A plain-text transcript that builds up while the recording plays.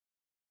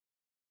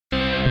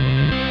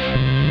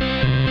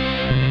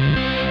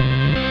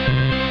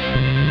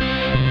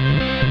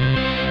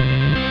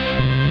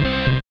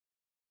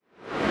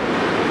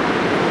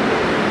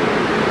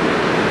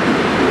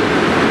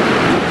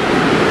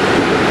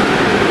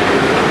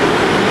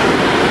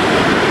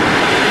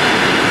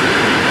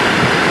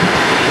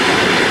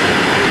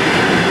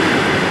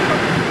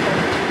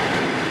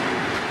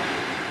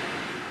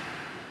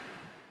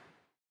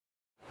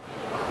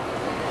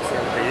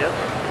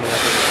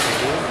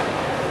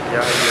Я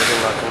еду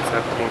на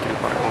концерт Linkin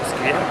Park в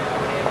Москве.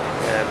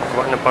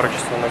 Буквально пару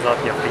часов назад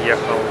я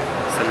приехал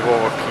со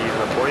Львова в Киев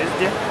на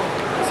поезде.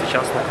 И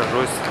сейчас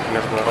нахожусь в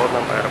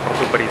международном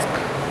аэропорту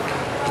Бориспиль.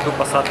 Жду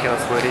посадки на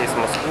свой рейс в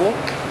Москву.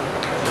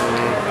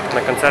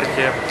 На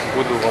концерте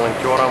буду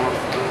волонтером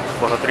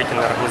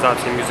благотворительной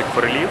организации Music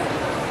for Relief.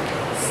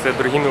 С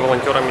другими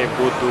волонтерами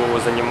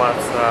буду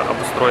заниматься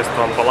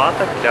обустройством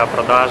палаток для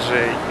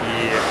продажи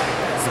и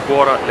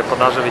сбора, для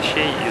продажи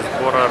вещей и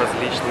сбора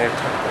различных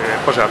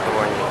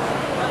пожертвований.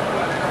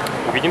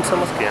 Увидимся в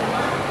Москве.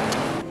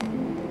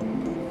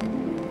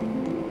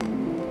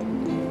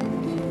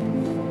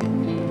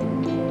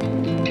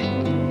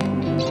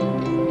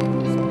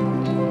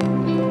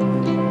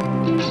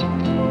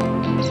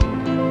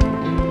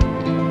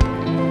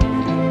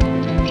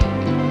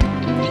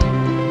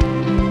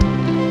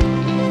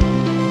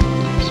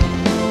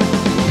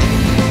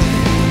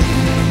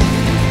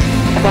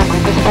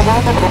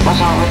 Добро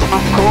пожаловать в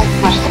Москву.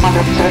 Наш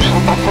самолет совершил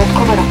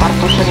посадку в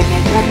аэропорту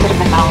Шереметьево,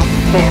 терминал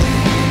Д.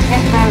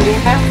 Местное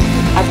время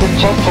 1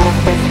 час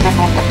 45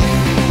 минут.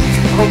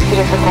 В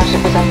интересах вашей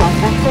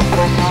безопасности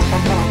просим вас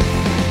оставаться.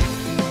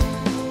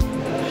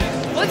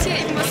 Вот я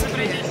и в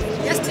Москве.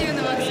 Я стою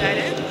на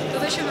вокзале.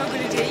 Тут очень много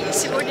людей.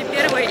 Сегодня 1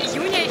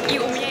 июня, и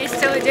у меня есть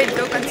целый день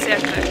до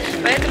концерта.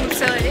 Поэтому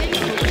целый день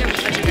мы будем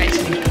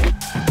зажигать.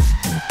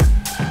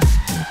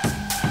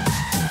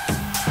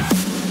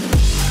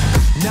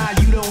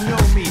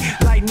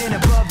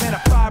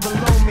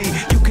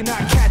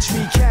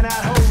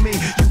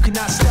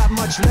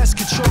 Less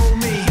control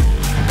me.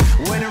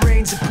 When it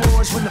rains, it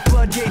pours. When the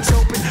floodgates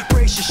open,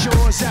 brace your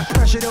shores. That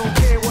pressure don't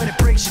care when it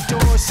breaks your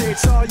door. Say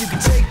it's all you can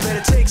take,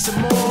 better take some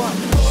more.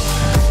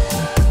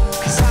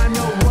 Cause I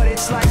know what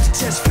it's like to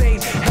test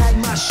fate. Had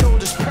my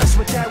shoulders pressed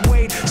with that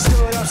weight.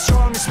 Stood up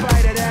strong in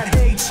spite of that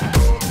hate.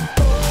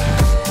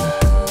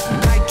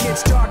 Night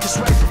gets darkest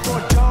right before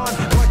dawn.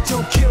 What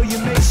don't kill you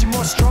makes you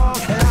more strong.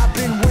 And I've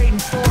been waiting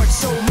for it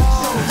so long.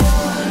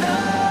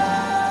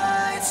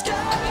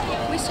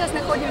 Мы сейчас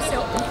находимся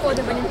у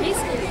входа в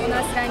Олимпийский, у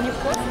нас ранний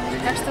вход,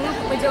 так что мы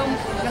попадем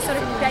на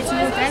 45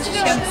 минут раньше,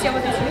 чем все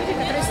вот эти люди,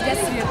 которые сидят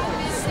сверху.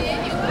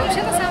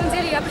 Вообще, на самом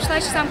деле, я пришла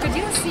часам к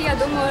 11, и я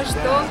думала,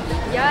 что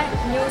я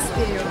не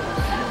успею,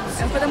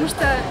 потому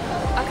что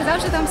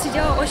оказалось, что там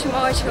сидело очень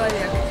мало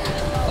человек.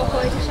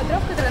 Около этих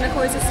шатров, которые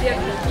находятся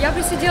сверху, я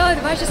просидела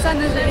 2 часа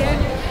на жаре,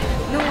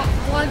 но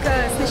благо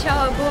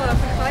сначала было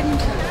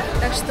прохладненько,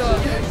 так что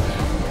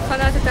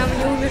фанаты там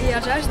не умерли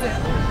от жажды.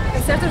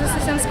 Концерт уже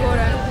совсем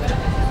скоро,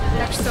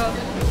 так что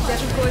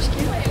держим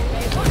кулачки.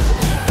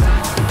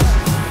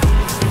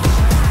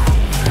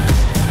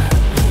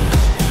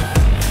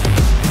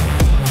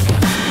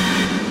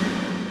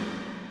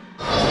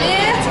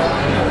 Привет!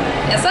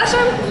 Я Саша.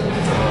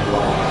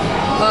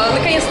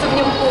 Наконец-то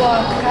мне выпала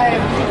такая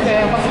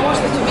великая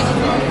возможность увидеть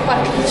Linkin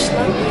Park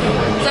лично.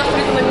 Завтра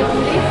иду на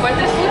Litnevskyi. В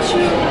этом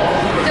случае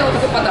сделала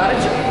такой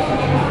подарочек.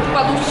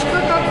 Подушечка,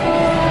 как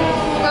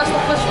у нас на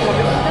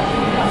флешмобе.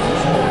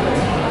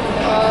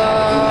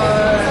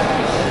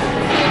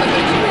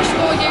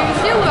 Что я ее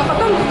сделаю, а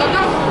потом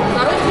додам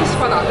на рознице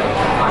фанаты.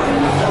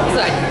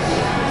 Сзади.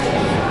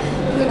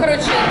 Ну,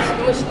 короче,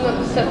 мы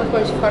сейчас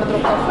находимся в Hard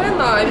Rock кафе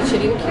на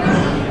вечеринке,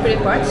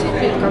 перед пати,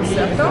 перед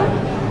концертом.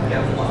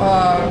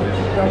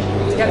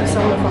 Рядом со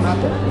мной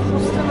фанаты,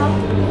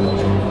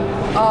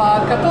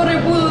 которые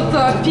будут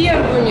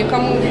первыми,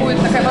 кому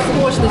будет такая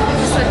возможность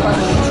подписать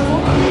подушечку.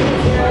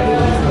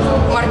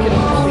 Маркер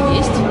уже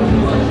есть.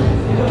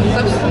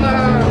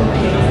 Собственно,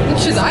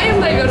 начинаем,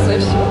 наверное,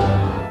 все.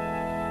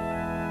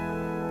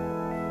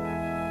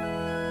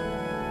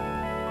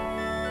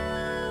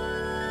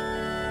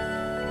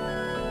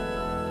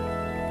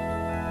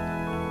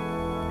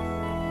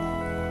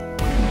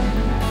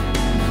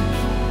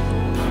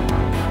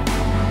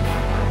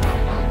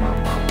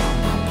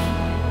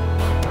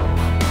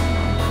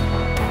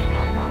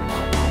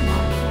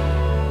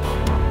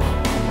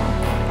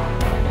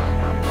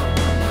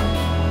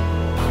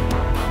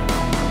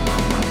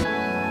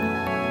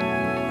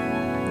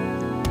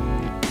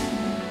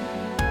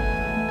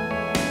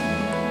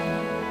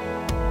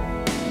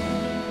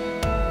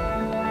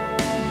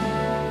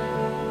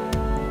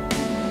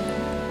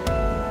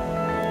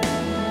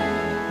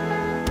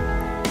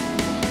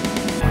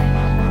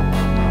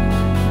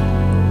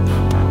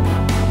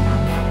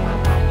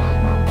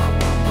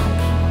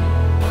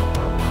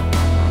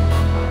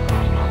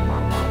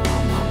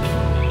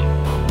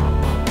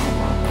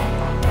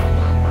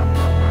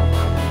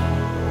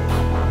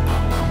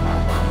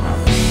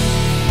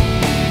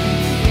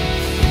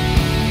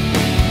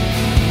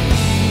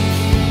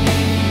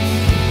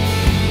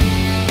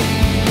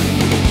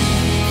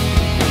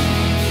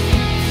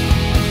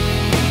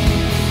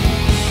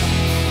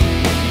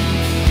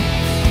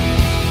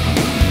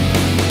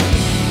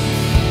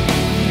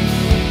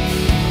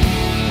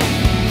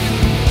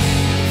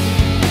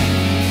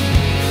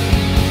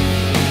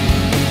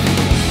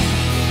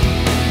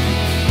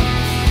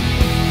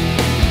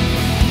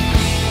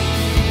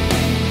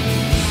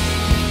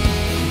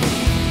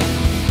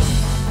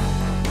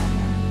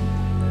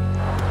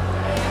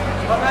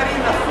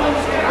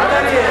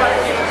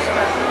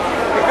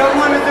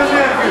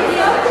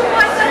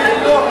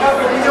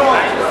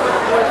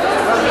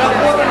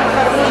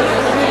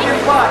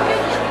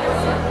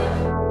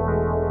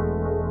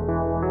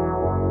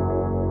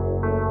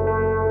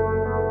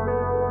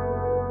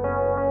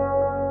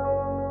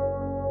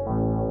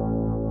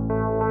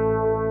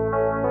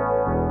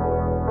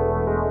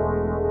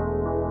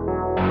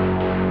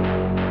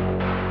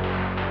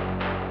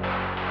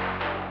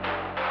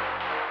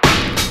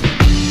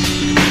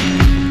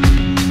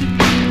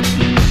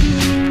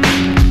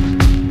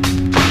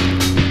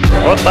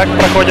 Вот так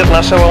проходит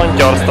наше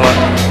волонтерство.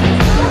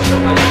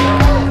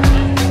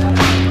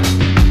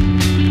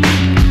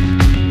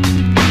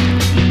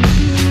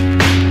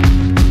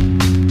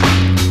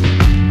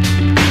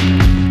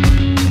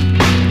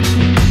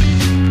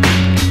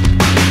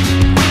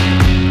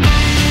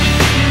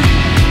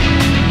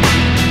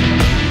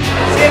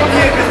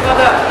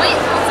 Мы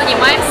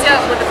занимаемся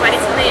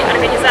благотворительной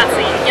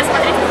организацией. Не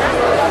смотрите,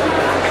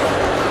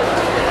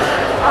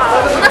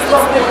 у нас тут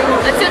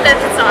все это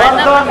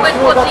официально, проходит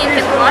под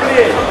Linkin Park,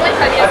 мой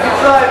коллега.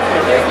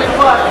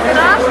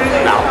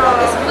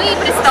 Мы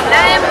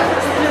представляем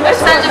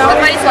официальную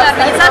благотворительную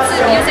организацию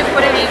Music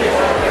for a Living.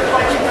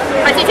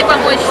 Хотите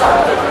помочь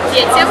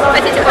детям,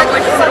 хотите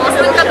помочь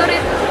взрослым,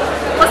 которые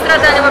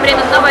пострадали во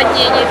время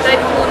наводнений,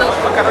 тайфунов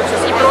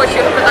и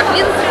прочих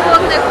катаклизмов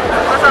природных,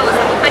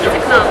 пожалуйста, приходите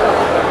к нам.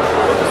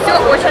 Все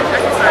очень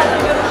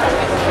официально.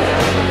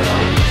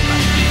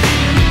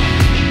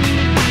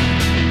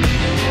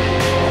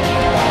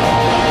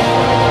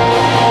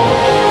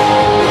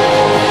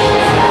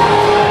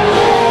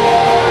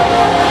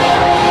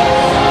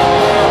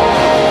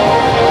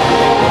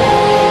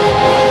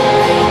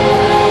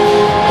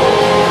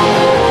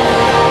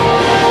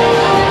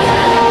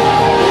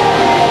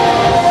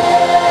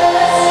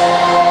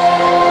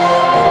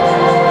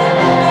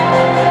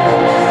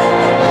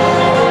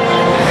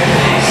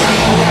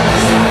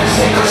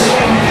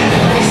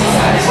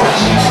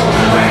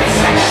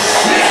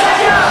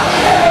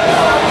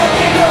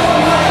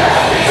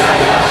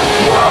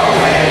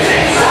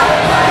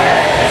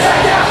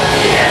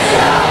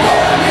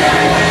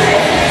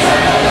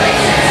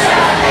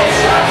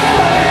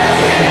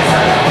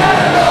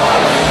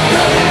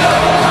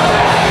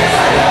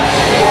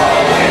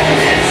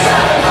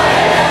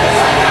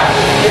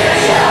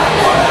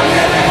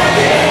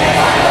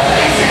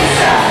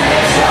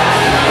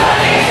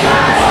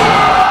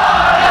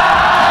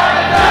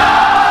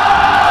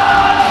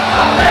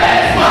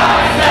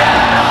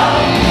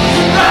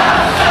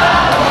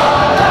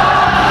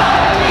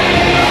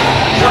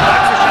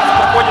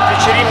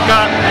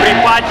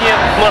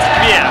 В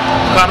Москве,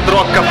 в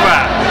хард-рок-кафе.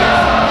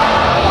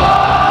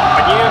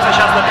 Поднимемся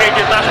сейчас на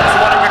 3-й этаж,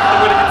 посмотрим, как это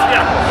выглядит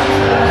сверху.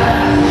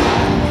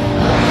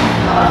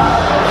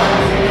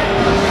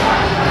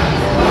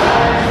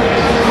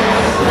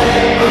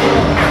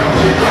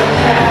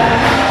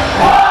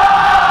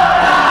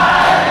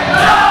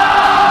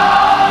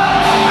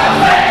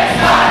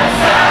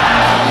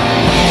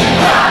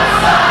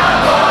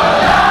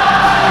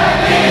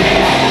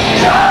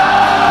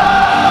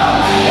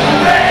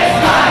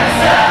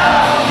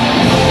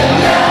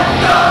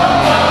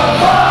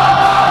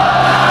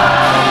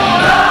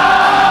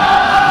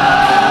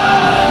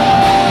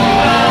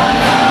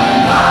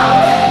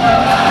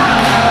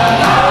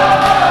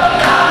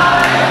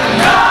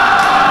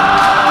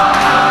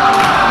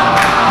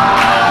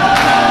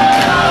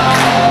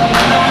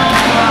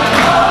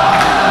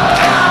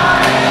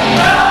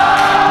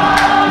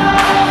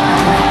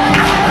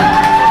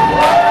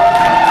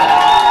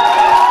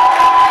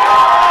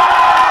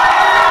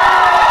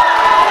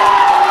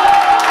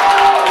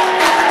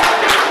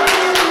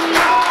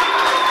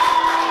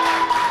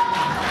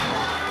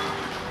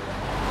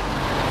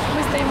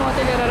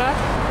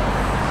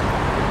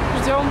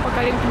 Ждем,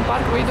 пока Linkin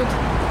Park выйдут.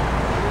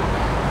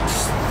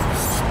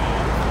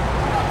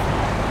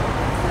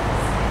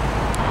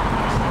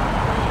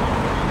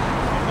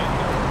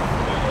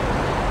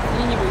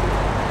 И не выйдут.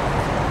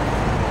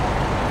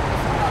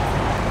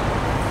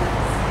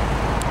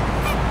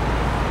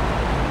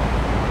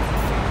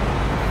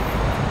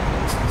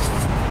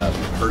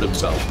 Hurt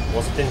himself.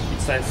 Was it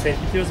in St.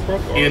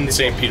 Petersburg? In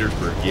St.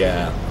 Petersburg,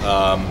 yeah.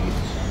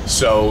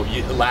 So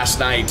last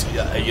night,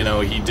 you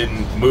know, he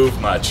didn't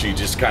move much. He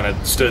just kind of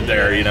stood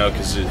there, you know,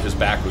 because his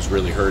back was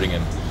really hurting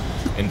him.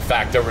 In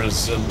fact, there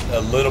was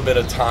a little bit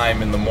of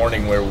time in the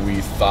morning where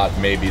we thought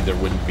maybe there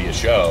wouldn't be a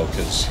show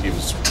because he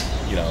was,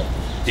 you know,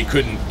 he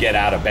couldn't get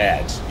out of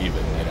bed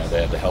even. You know,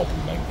 they had to help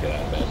him get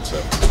out of bed.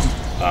 So,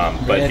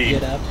 but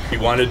he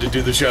wanted to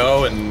do the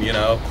show, and you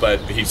know, but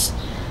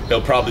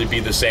he'll probably be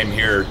the same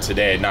here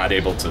today, not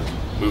able to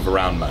move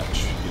around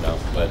much, you know.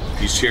 But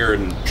he's here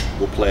and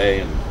we'll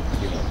play, and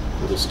you know,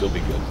 it'll still be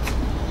good.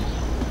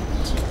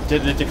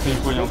 Для тех, кто не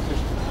понял.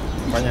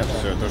 Понятно,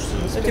 все, то,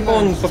 что... Типа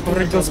он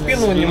повредил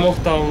спину, не мог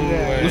там...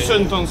 Ну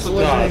сегодня он...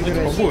 Да,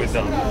 типа будет,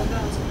 да.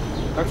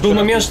 Был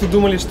момент, что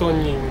думали, что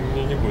он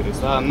не будет.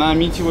 Да, на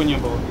мите его не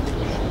было.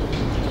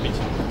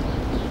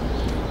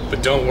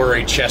 But don't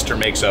worry, Chester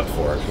makes up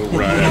for it. We'll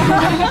run it.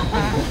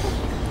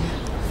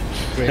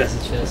 Crazy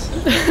Chester.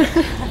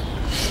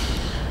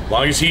 As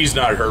long as he's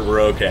not hurt,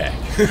 we're okay.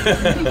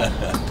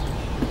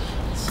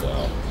 So,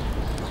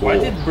 cool. Why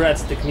did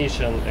Brad's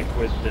technician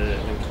quit the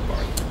Linkin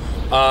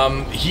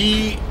Park?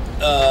 He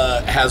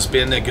has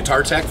been a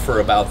guitar tech for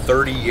about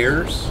 30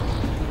 years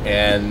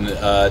and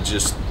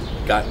just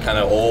got kind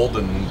of old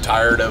and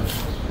tired of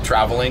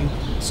traveling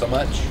so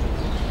much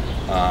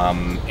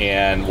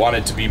and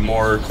wanted to be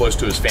more close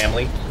to his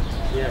family.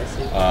 Yeah, I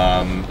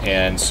see.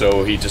 And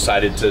so he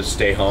decided to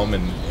stay home,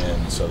 and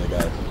so they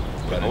got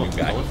a new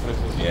guy.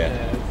 Yeah.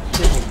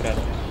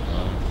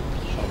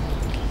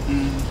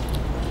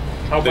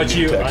 How about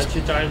you? text. Aren't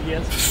you tired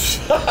yet?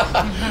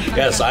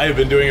 Yes, I have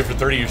been doing it for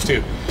 30 years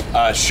too.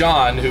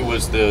 Sean, who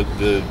was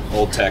the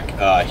old tech,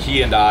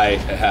 he and I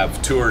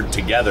have toured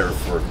together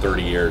for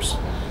 30 years.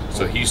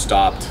 So he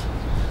stopped.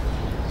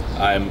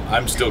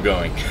 I'm still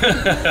going.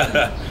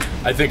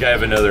 I think I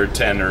have another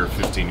 10 or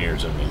 15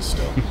 years in me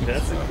still.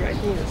 That's a great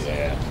news.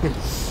 Yeah.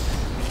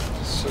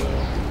 So,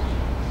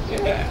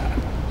 yeah.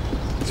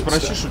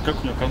 Спросишь,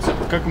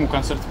 как ему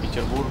концерт в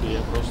Петербурге,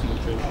 я просто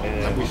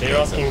They're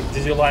asking,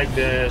 did you like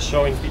the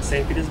show in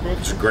St. Petersburg?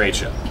 It's a great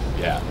show.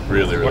 Yeah,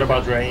 really, really. What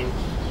about rain?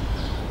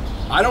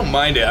 I don't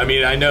mind it. I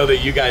mean, I know that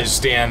you guys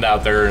stand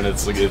out there and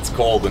it's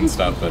cold and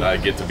stuff, but I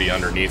get to be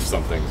underneath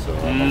something, so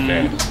I'm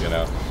okay, you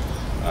know.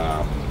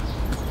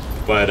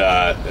 But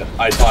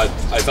I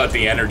thought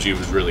the energy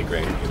was really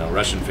great. You know,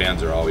 Russian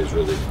fans are always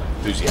really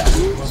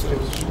enthusiastic, so it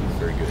was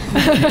very good.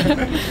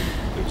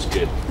 It was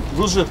good.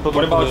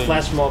 What about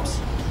flash mobs?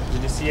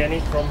 Did you see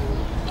any from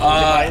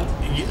behind?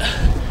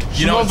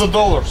 You know the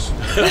dollars.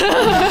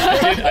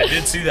 I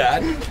did see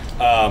that.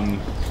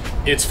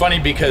 It's funny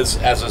because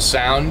as a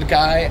sound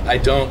guy, I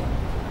don't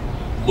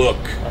look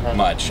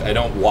much. I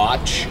don't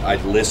watch. I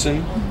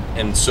listen.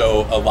 And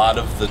so a lot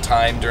of the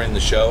time during the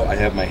show, I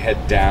have my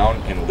head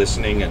down and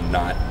listening and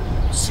not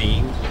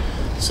seeing.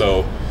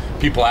 So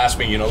people ask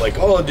me, you know, like,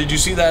 oh, did you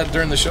see that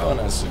during the show? And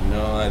I said,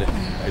 no, I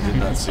did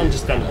not see it.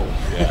 Understandable.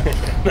 Yeah.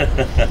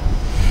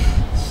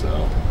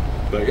 So,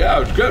 but yeah,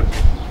 it was good.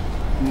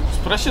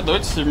 Спроси,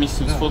 давайте все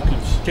вместе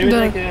сфоткаемся. Can we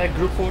take a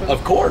group photo?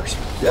 Of course.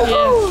 Yeah.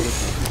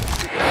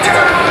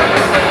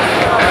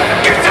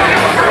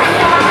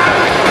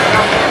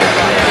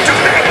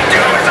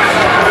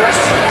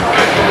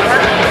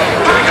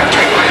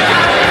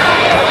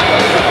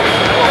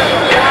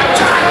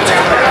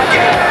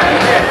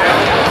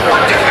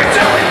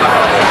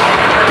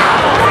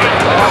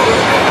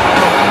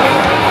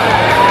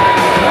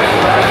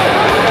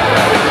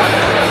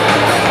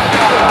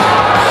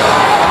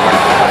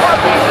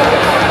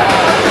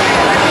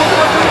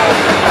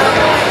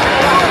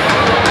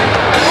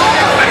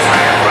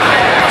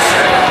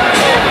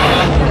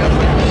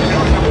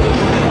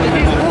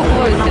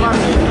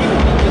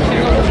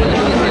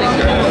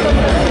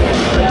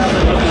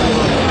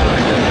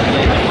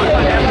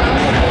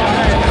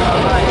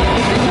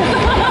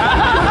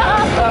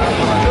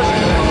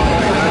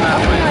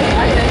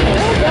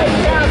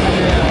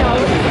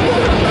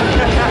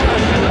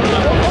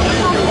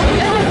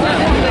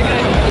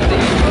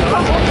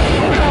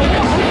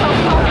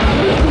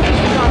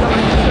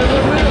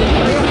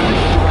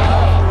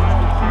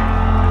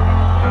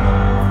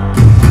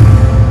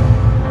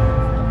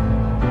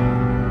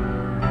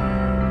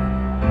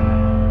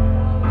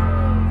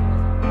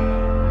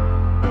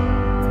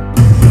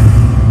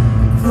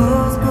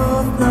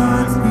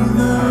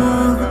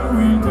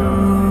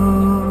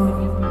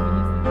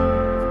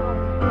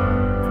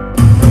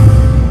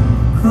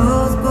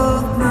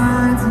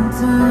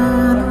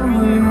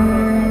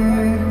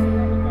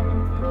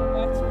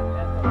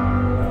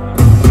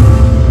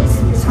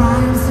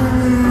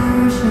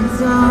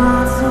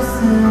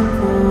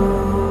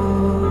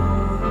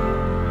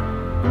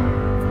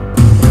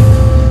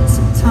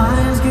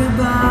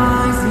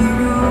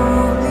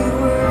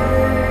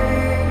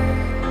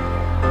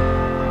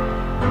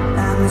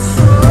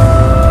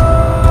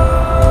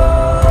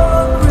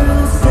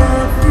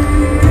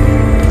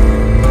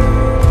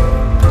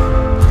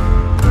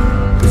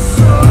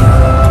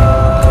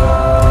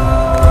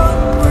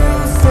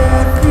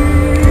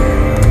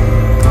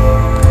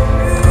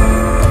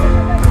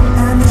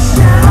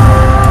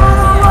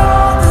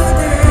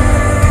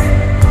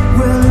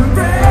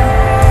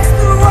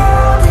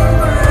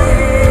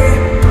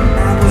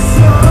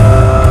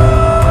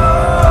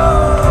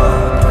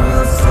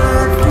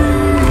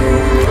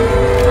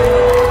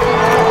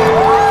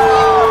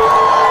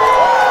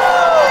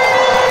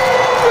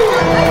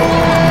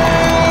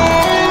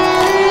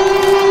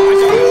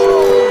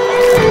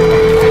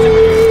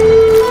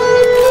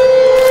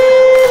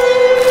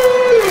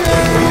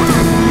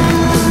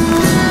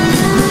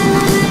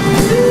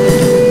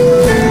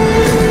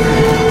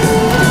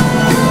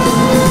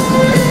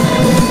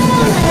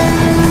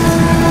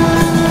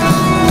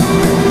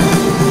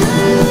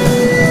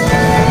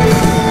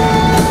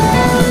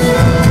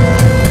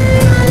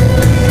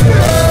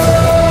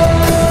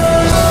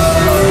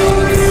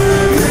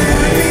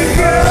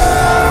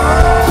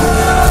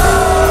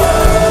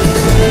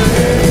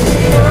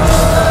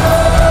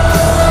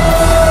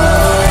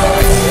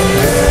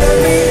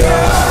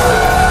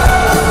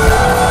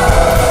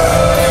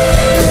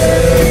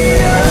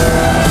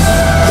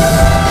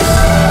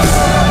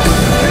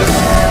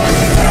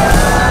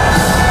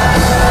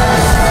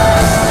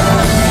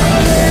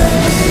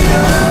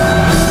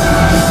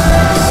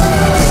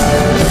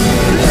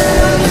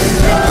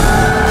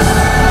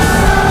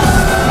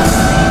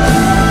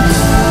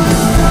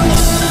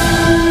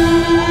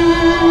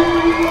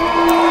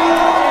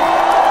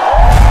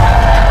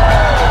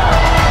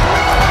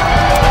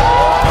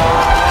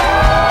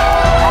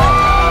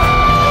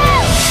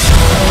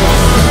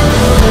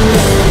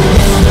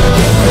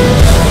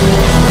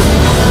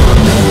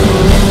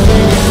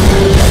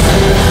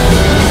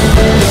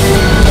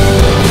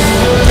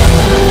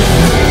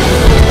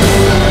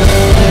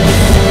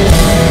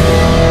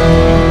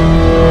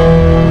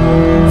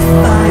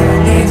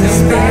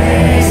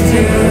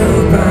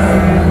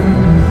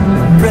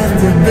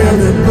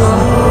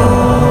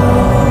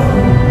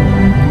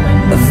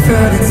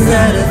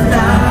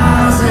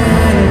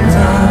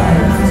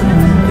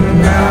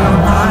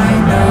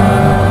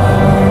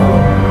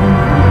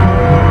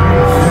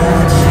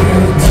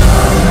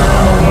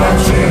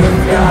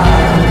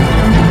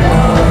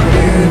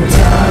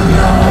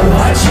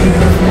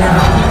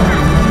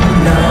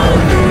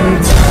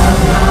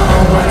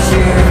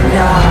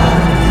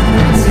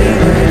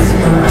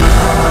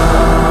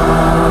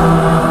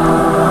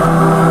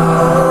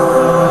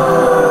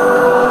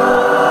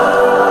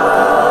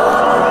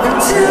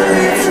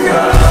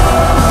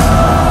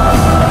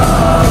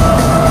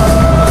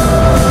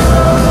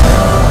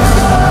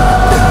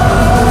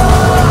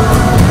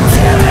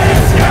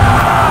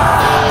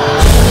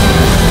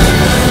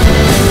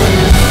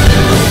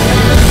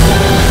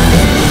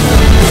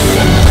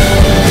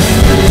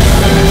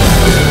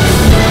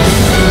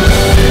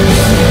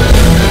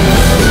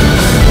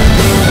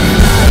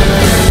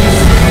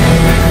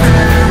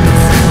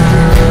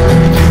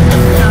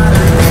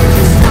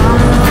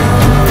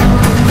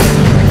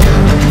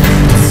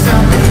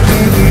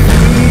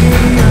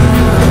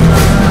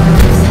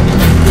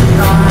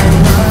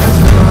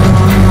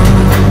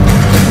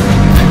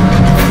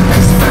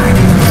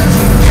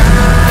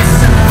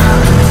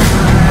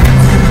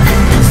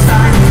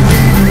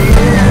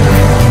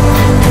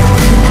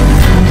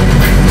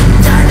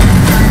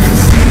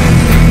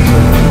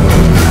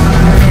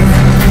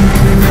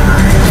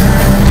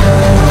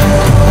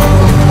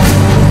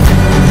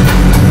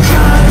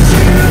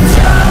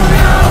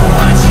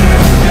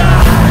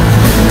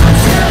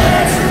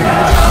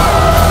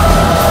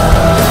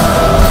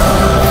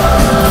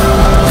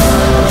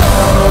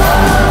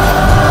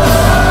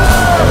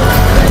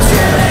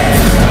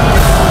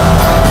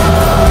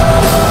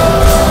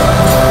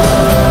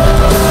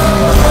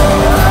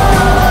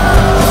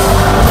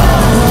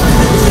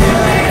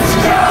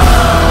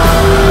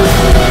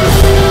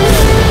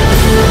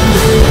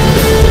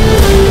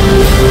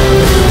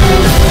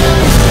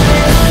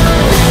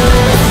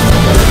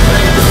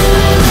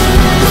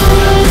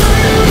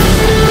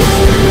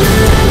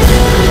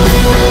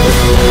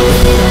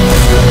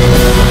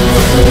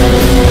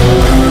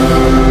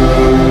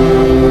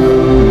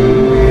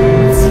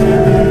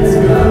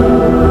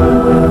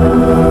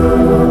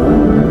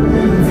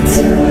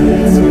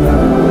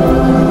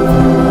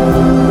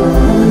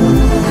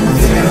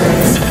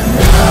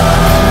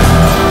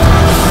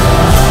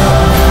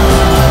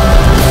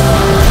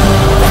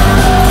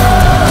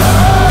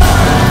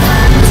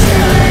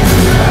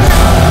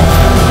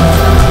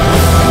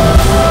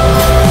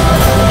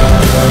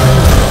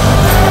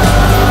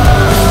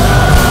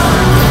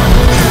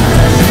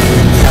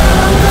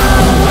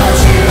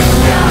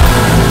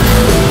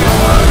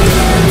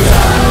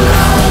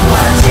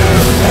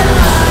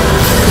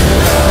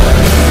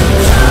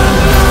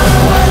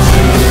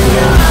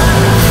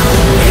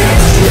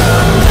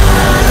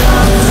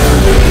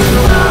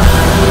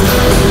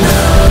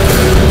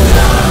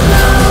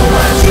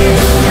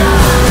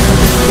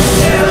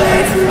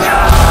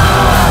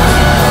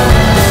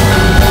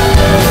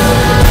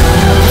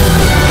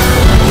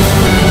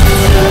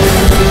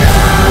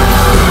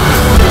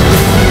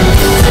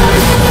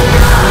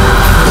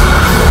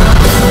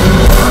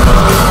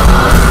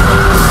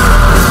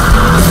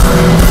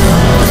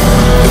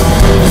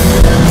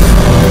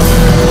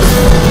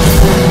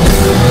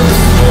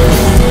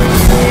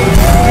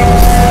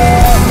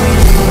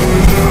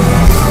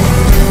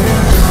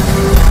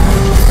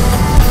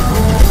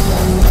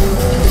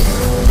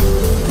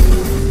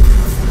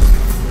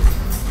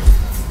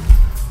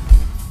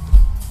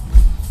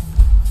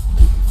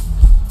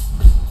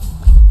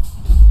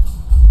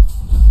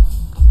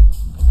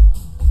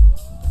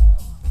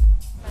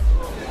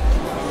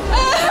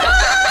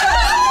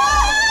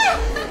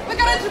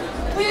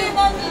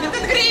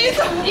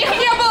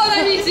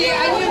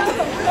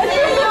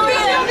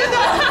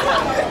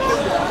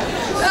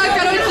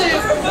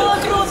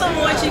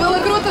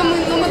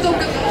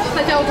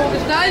 долго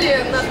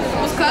убеждали, нас не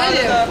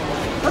запускали. Да.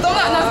 Потом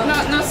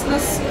нас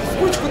в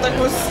кучку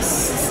такую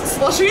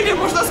сложили,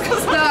 можно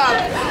сказать.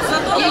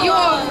 Да. Ее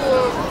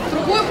в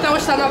другую, потому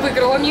что она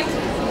выиграла МИД.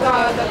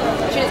 Да.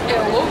 Через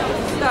Эллу.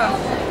 Да.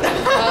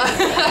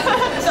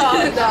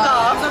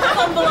 Да. Зато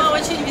там была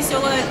очень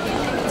веселая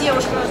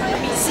девушка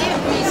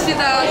Мисси.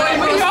 Да. Ой,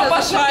 мы ее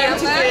обожаем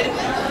теперь.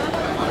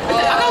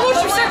 Она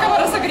лучше всякого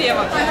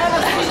разогрева. Она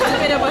нас тоже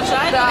теперь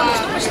обожает, потому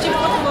что почти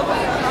вот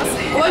нас.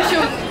 В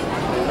общем,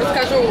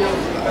 расскажу.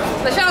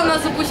 Сначала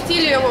нас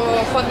запустили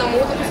по одному,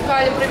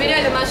 запускали,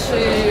 проверяли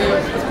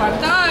наши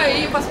паспорта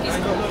и по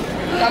спискам.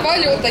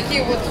 Давали вот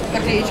такие вот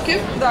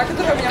наклеечки, Да,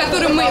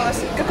 которые мне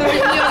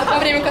во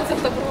время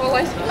концерта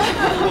порвалась.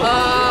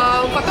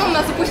 Потом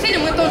нас запустили,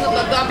 мы тоже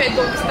опять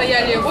долго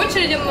стояли в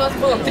очереди, у нас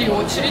было 3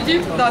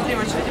 очереди. Да, 3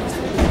 очереди.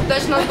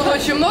 Дальше нас было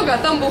очень много, а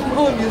там было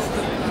мало места.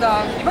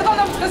 Да. И потом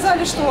нам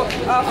сказали, что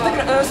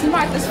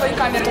снимать на свои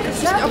камеры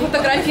нельзя.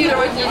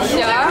 Фотографировать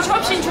нельзя. Короче,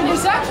 вообще ничего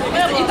нельзя.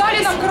 И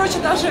дали нам, короче,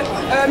 даже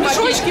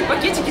мешочки,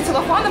 пакетики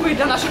целлофановые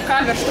для наших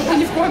камер, чтобы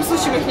ни в коем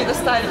случае мы их не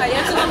достали. А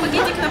я взяла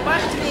пакетик на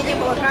память, у меня не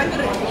было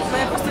камеры, но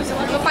я просто взяла.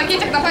 Ну,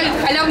 пакетик на память,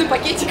 халявный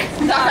пакетик.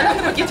 Да,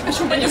 халявный пакетик,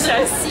 почему бы не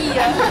взять.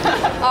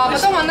 А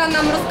потом она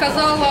нам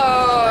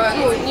рассказала,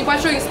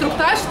 небольшой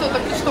инструктаж,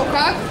 что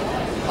как.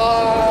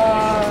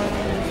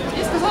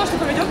 И сказала, что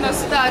поведет нас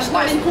в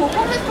маленькую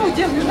комнатку,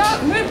 где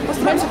мы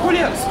постараемся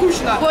более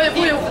скучно.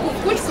 Более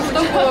в кучку,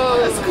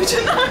 чтобы...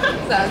 Скучно.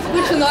 Да,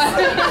 скучно.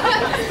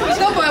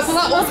 Чтобы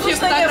была общая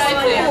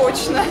фотография.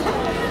 Точно.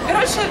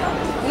 Короче,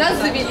 нас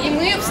завели,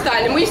 мы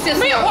встали, мы,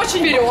 естественно, мы очень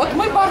вперед,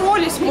 мы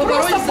боролись, мы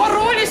просто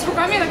боролись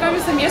руками и ногами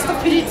за место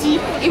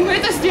впереди. И мы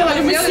это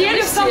сделали, мы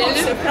сели в самом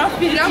прям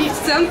впереди. Прям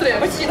в центре.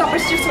 Почти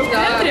в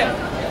центре.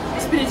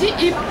 Впереди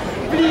и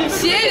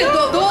сели,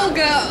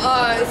 долго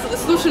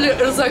слушали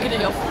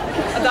разогрев.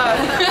 Да.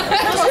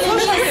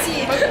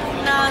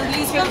 На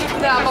английском.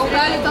 Да,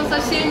 болтали там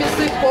со всеми,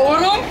 с их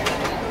поваром.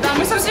 Да,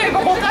 мы со всеми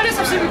поболтали,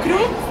 со всеми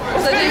крю.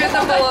 За ними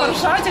там было...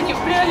 поржать, они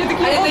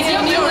такие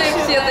милые,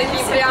 все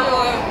такие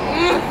прямо...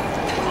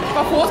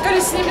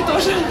 Пофоткались с ними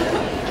тоже.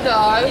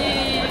 Да.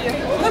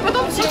 Ну и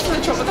потом,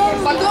 собственно, что?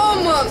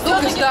 Потом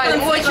долго ждали,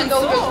 мы очень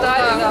долго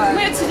ждали. Да.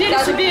 Мы отсидели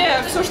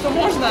себе все, что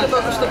можно.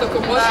 Что только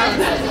можно.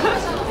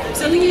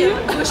 Все-таки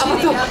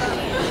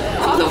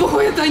А потом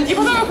выходят они. И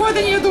потом выходят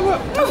они, я думаю,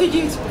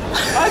 офигеть.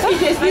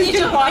 Офигеть,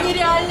 Linkin Park. Они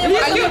реальные.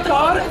 Linkin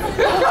Park.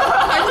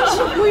 Они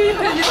живые,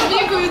 они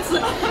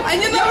двигаются.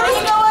 Они нам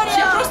разговаривают.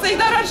 Я просто их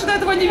раньше до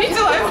этого не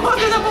видела. И вот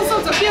когда был,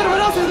 собственно, первый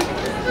раз.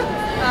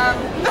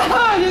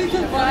 Да,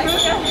 Linkin Park.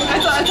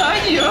 Это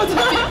они.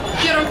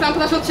 Первым к нам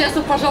подошел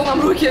Честов, пожал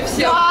нам руки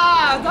всем.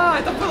 Да,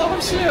 это было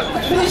вообще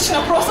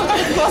отлично. Просто так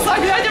в глаза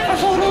глядя,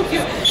 пожал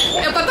руки.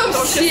 А потом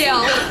сел.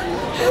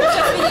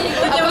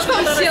 А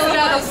потом сел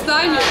рядом с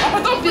нами. А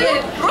потом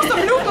просто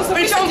плюхнулся.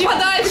 Причем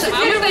подальше. А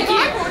мы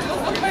такие...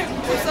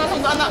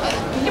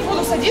 Не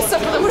буду садиться,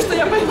 потому что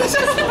я понимаю,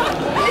 что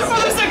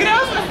буду все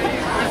грязно.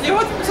 И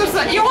вот,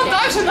 собственно, и он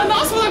также на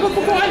нас вот так вот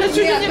буквально чуть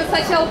ли не... Мы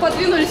сначала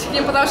подвинулись к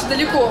ним, потому что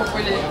далеко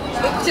были.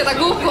 Все так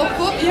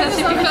гоп-гоп-гоп,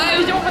 все пихают.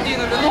 Видимо,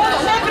 подвинули. Но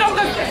он прям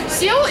так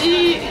сел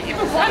и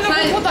буквально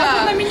вот так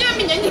вот на меня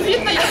не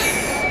видно.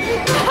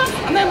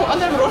 Она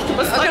ему рожки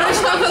поставила. Короче,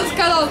 он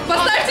сказал,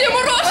 поставьте ему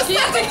рожки.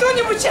 Поставьте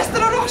кто-нибудь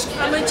Честера рожки.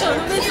 А мы что,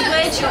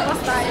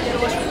 поставили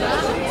рожки, да?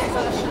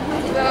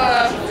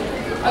 Да.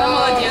 Она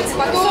молодец.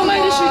 Потом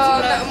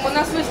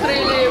нас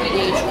выстроили в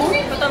линейку.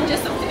 Потом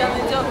Честер тебя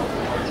найдет.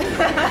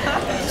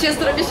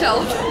 Честер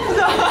обещал.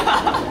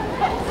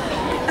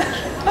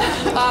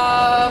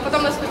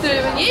 Потом нас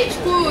выстроили в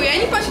линейку, и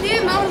они пошли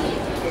нам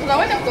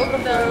давать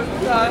автограф.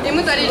 Да. И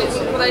мы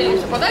подарили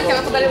им подарки,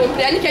 она подарила им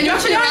пряники, они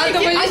очень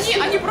радовались.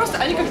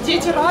 Они как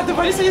дети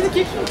радовались, они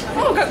такие,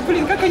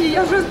 как они,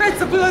 я уже опять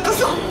забыла это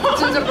слово.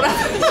 Джинджербред.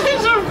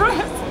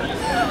 Джинджербред.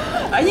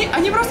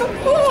 Они просто,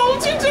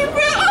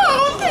 джинджербред,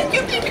 thank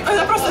you.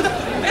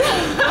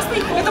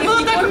 Это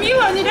было так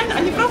мило,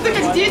 они правда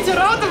как дети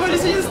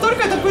радовались, они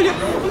столько это были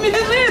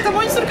умилены,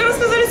 они столько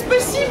рассказали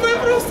спасибо, и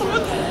просто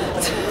вот,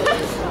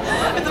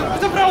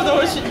 это правда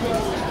очень.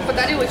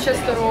 Подарила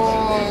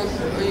Честеру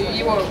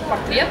его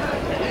портрет,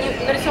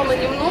 нарисованный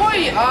не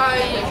мной, а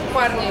и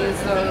парня из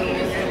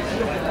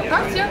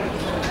ВКонтакте.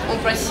 Он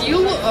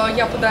просил,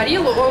 я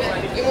подарила,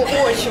 ему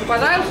очень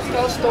понравилось,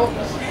 сказал, что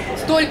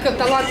столько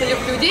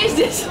талантливых людей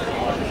здесь.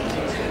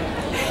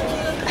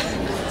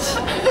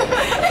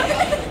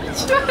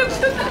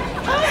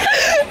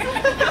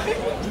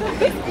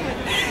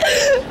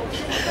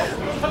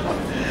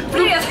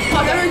 Привет!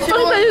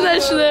 Короче,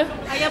 дальше, да.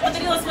 А я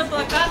подарила свой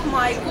плакат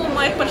Майку.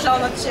 Майк поржал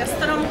над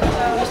Честером.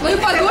 Ну и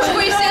подушку,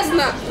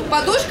 естественно.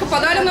 Подушка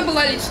подарена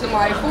была лично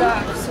Майку. Да.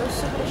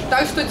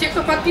 Так что те,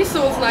 кто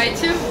подписывал,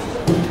 знаете,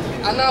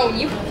 она у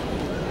них.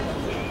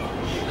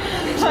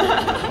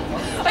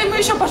 А мы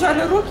еще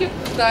пожали руки.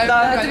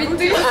 Да, ведь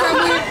ты,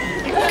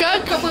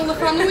 как мы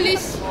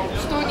лоханулись,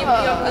 что не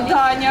обнялись.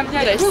 Да, не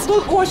обнялись.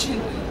 Был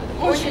очень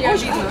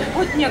обидно.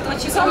 Нет, на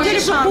самом деле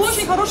был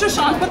очень хороший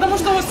шанс, потому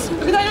что вот,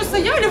 когда они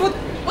стояли, вот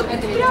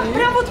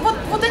прям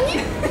вот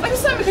они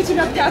сами хотели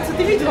обняться,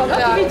 ты видела,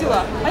 да? Ты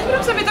видела? Они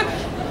прям сами так...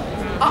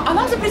 А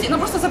нам запретили, нам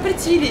просто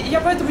запретили, и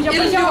поэтому я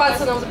боялась.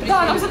 Раздеваться нам запретили.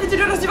 Да, нам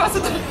запретили раздеваться.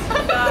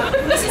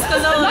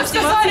 Нам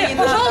сказали,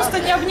 пожалуйста,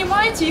 не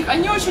обнимайте их,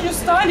 они очень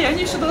устали,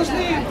 они еще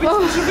должны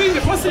быть живыми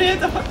после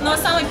этого. Но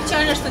самое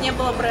печальное, что не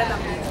было Брэда.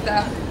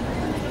 Да.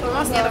 У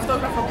нас нет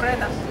автографа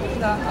Брэда.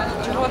 Да,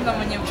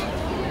 родного не было.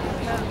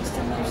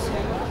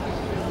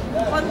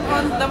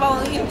 Он давал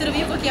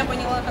интервью, как я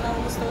поняла,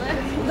 каналу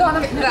МУЗ-ТВ.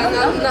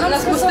 Да,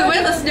 нас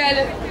МУЗ-ТВ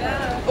насняли.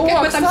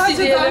 О,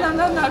 кстати,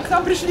 да, к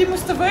нам пришли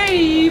МУЗ-ТВ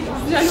и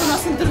взяли у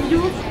нас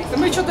интервью.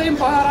 Мы что-то им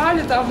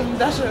поорали там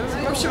даже.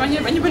 В общем,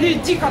 они были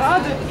дико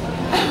рады.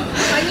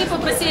 Они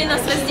попросили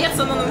нас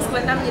раздеться, но мы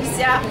сказали, нам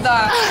нельзя.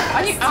 Да.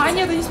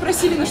 Они это не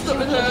спросили, на что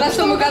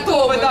мы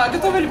готовы. Да,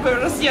 готовы ли бы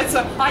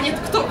раздеться. А нет,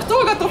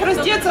 кто готов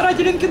раздеться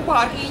ради Linkin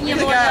Park? И не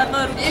было ни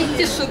одной руки. И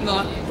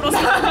тишина. Просто...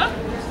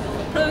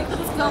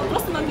 Кто-то сказал,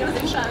 просто нам не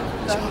разрешают.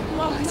 Да.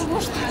 Мам, ну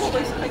может, в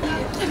область ходили.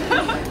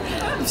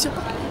 И все,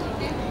 пока.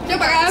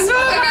 Все,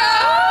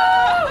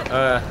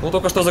 пока. Ну,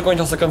 только что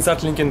закончился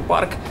концерт Linkin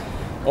Park.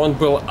 Он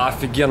был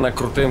офигенно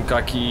крутым,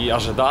 как и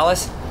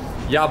ожидалось.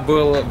 Я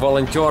был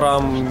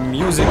волонтером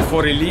Music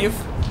for Relief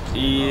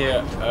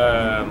и...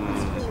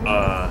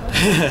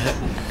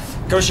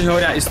 Короче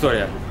говоря,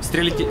 история.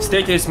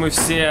 Встретились мы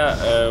все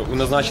у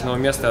назначенного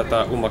места,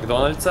 это у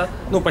Макдональдса.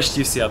 Ну,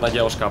 почти все, одна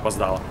девушка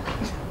опоздала.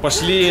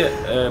 Пошли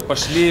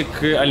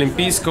к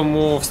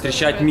Олимпийскому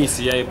встречать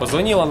миссию. Я ей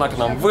позвонил, она к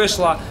нам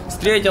вышла,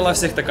 встретила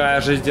всех,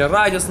 такая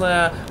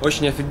жизнерадостная,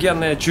 очень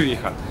офигенная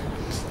чувиха.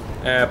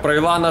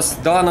 Провела нас,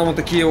 дала нам вот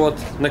такие вот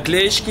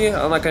наклеечки.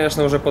 Она,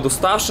 конечно, уже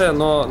подуставшая,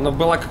 но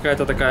была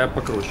какая-то такая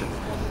покруче.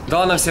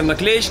 Дала нам всем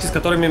наклеечки, с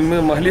которыми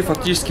мы могли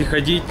фактически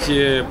ходить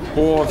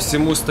по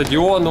всему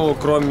стадиону,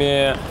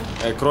 кроме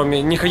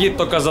не ходить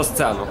только за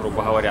сцену,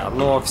 грубо говоря.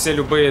 Но все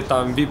любые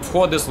там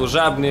VIP-входы,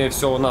 служебные,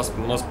 все у нас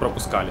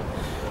пропускали.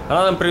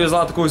 Она нам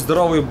привезла такую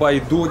здоровую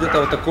байду, где-то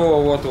вот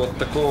такого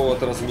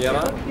вот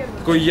размера.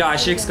 Такой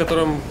ящик, с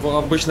которым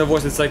обычно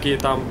возят всякие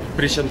там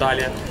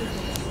причандали.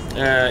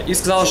 И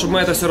сказала, чтобы мы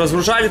это все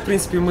разгружали. В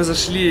принципе, мы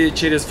зашли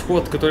через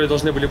вход, который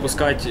должны были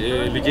пускать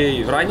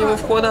людей раннего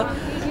входа.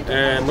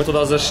 Мы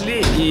туда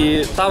зашли,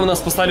 и там у нас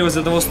поставили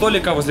возле одного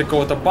столика, возле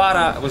какого-то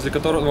бара, возле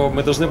которого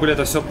мы должны были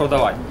это все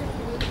продавать.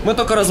 Мы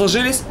только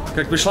разложились,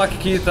 как пришла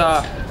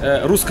какие-то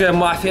русская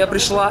мафия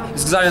пришла, и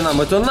сказали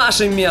нам, это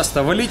наше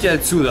место, валите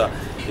отсюда.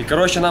 И,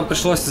 короче, нам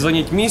пришлось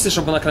звонить Миссе,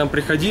 чтобы она к нам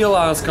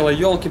приходила, она сказала,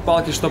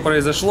 елки-палки, что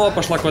произошло,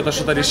 пошла куда-то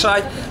что-то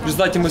решать. В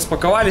результате мы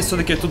спаковались,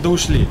 все-таки оттуда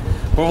ушли.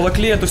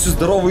 Поволокли эту всю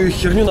здоровую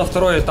херню на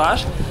второй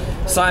этаж,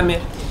 сами,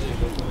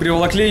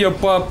 приволокли ее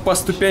по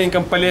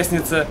ступенькам, по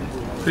лестнице,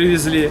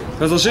 привезли.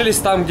 Разложились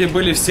там, где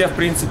были все, в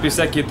принципе,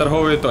 всякие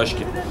торговые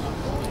точки.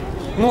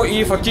 Ну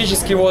и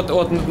фактически вот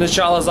от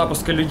начала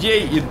запуска людей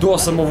и до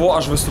самого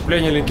аж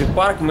выступления Linkin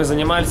Park мы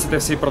занимались этой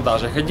всей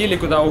продажей. Ходили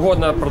куда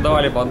угодно,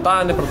 продавали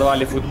банданы,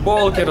 продавали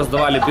футболки,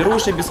 раздавали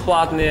беруши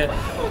бесплатные,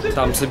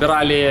 там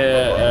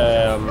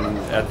собирали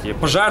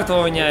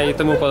пожертвования и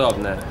тому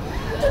подобное.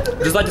 В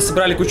результате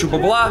собирали кучу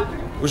бабла,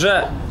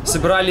 уже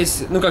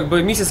собирались, ну как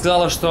бы Миссия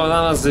сказала, что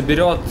она нас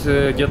заберет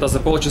где-то за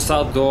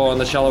полчаса до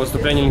начала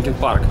выступления Linkin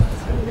Park.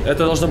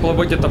 Это должно было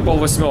быть где-то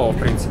 7:30, в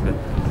принципе.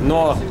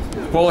 Но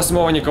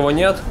 7:30 никого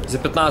нет, за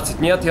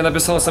 15 нет, я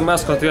написал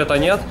смс-ку, ответа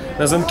нет,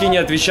 на звонки не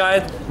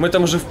отвечает, мы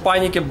там уже в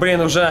панике,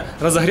 блин, уже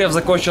разогрев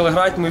закончил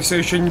играть, мы все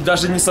еще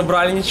даже не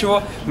собрали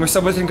ничего, мы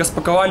все быстренько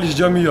спаковали,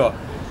 ждем ее.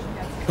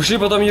 Пошли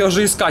потом ее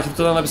уже искать, вот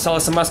тогда написала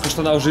смс-ку,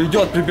 что она уже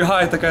идет,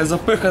 прибегает такая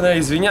запыханная,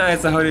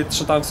 извиняется, говорит,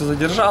 что там все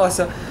задержалось.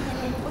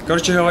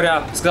 Короче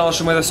говоря, сказала,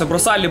 что мы это все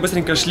бросали,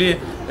 быстренько шли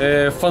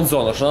в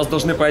фан-зону, что нас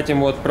должны по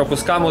этим вот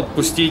пропускам вот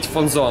пустить в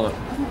фан-зону.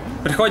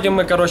 Приходим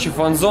мы, короче, в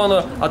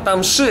фан-зону, а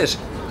там шиш.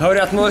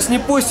 Говорят, мы вас не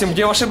пустим,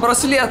 где ваши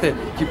браслеты?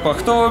 Типа,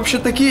 кто вы вообще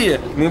такие?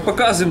 Мы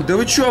показываем, да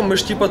вы чё, мы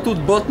ж типа тут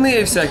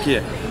блатные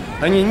всякие.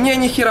 Они,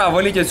 ни хера,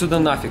 валите отсюда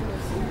нафиг.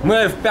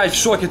 Мы опять в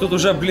шоке, тут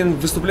уже, блин,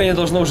 выступление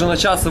должно уже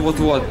начаться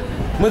вот-вот.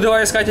 Мы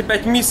давай искать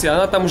опять миссию,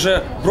 она там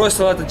уже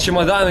бросила этот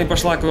чемодан и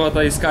пошла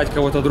куда-то искать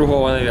кого-то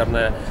другого,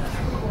 наверное.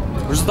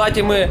 В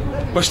результате мы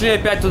пошли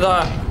опять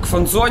туда, к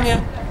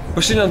фан-зоне,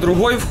 пошли на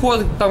другой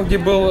вход, там где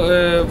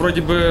был,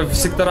 вроде бы в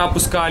сектора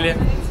пускали.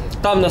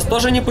 Там нас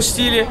тоже не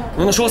пустили,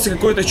 но нашелся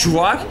какой-то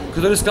чувак,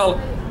 который сказал,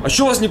 а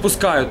что вас не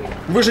пускают?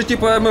 Вы же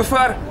типа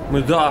МФР?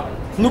 Мы, да.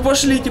 Ну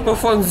пошли типа в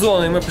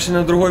фан-зону, и мы пошли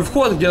на другой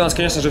вход, где нас,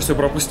 конечно же, все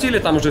пропустили,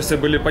 там уже все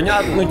были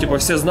понятны, ну типа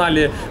все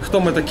знали,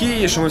 кто мы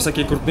такие, что мы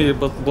всякие крутые,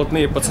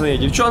 блатные пацаны и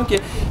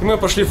девчонки, и мы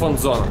пошли в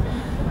фан-зону.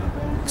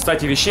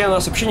 Кстати, вещей у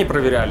нас вообще не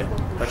проверяли,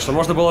 так что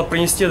можно было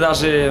принести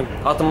даже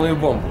атомную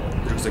бомбу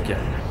в рюкзаке.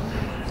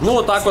 Ну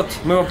вот так вот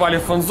мы попали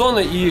в фан-зону,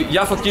 и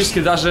я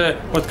фактически даже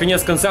под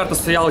конец концерта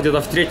стоял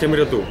где-то в 3-м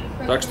ряду.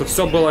 Так что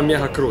все было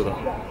мега круто.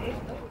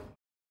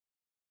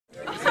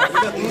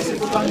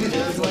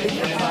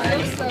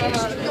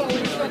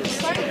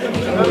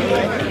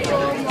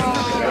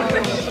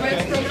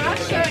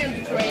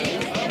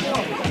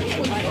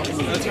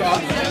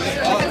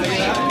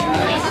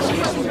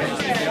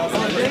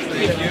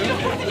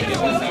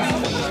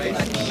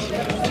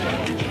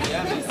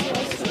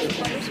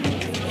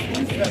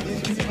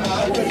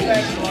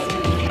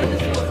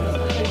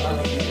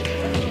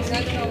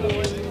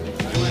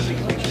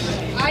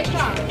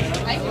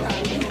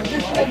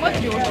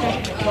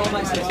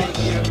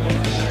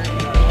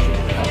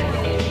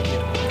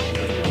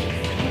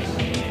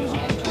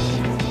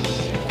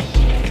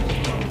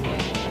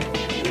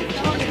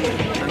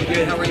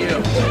 Good, how are you?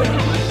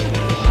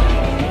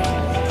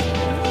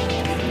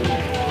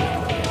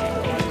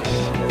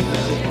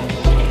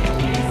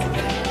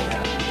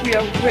 We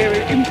are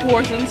very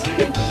important.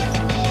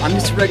 I'm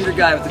just a regular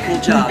guy with a cool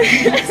job.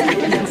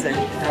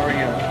 How are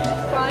you?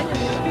 Fine.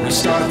 We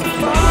start the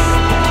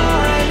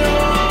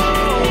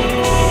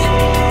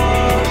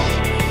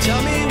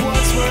Tell me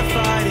what's worth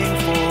fighting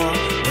for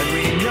when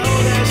we know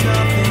there's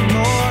nothing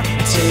more.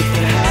 Take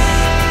the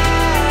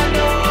hand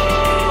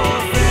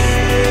or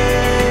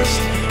fist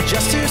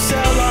just to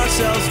sell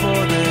ourselves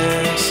for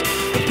this.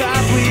 The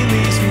path we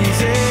least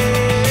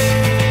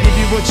resist. Give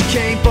you what you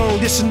came for.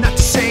 This is not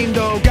the same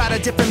though. Got a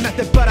different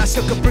method, but I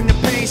still could bring the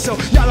pain. So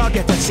y'all all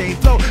get that same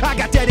flow. I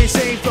got that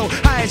insane flow.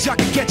 High as y'all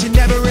can get, you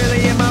never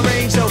really in my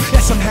range though.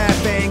 Yes, I'm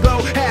half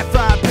Anglo, half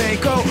fried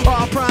panko.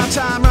 All prime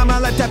time, I'ma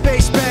let that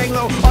bass bang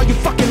low. All you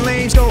fucking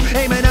lames go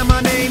aiming at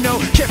my name, no.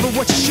 Careful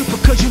what you shoot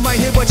because you might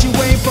hit what you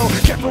aim for.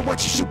 Careful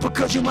what you shoot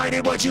because you might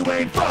hit what you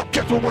aim for.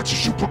 Careful what you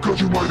shoot because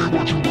you might hit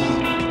what you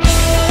aim for.